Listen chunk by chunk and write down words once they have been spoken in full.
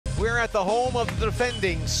We're at the home of the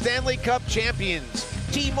defending Stanley Cup champions,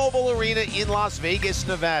 T-Mobile Arena in Las Vegas,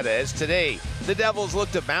 Nevada, as today the Devils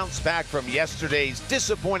look to bounce back from yesterday's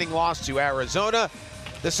disappointing loss to Arizona.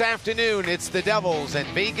 This afternoon, it's the Devils and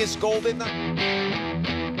Vegas Golden. Might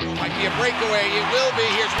be a breakaway. It will be.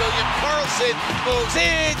 Here's William Karlsson. Moves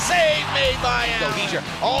in. Save made by Nico Hischier.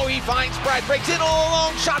 Oh, he finds Brad. Breaks in all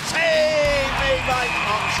along. Shot save made by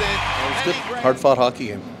Thompson. It was good, hard-fought hockey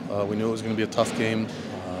game. We knew it was going to be a tough game.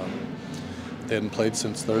 They hadn't played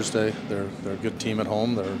since Thursday. They're a good team at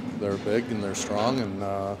home. They're big and they're strong, and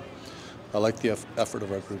I like the effort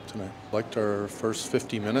of our group tonight. Liked our first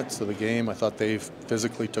 50 minutes of the game. I thought they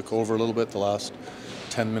physically took over a little bit the last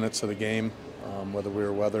 10 minutes of the game. Whether we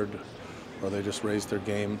were weathered or they just raised their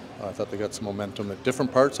game, I thought they got some momentum at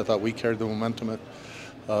different parts. I thought we carried the momentum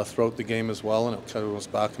throughout the game as well, and it kind of was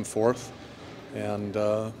back and forth. And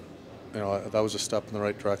you know, that was a step in the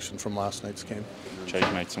right direction from last night's game.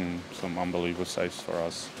 Jake made some unbelievable saves for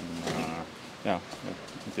us. And, yeah,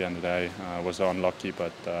 at the end of the day, was unlucky,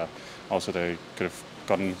 but also they could have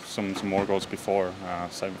gotten some more goals before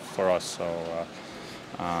for us. So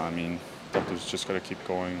I mean, that was just got to keep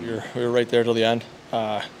going. We were right there till the end.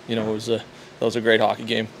 You know, that was a great hockey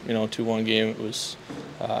game. You know, 2-1 game. It was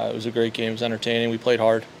a great game. It was entertaining. We played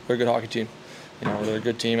hard. They're a good hockey team. You know, they're a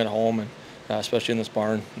good team at home, and especially in this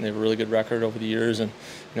barn. And they have a really good record over the years. And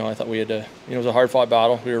you know, I thought we had to. You know, it was a hard-fought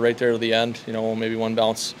battle. We were right there to the end. You know, maybe one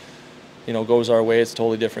bounce, you know, goes our way. It's a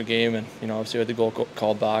totally different game. And you know, obviously we had the goal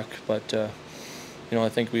called back, but. You know, I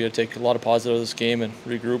think we had to take a lot of positives of this game and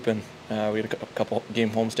regroup, and we had a couple game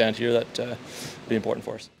homestand here that be important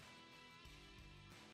for us.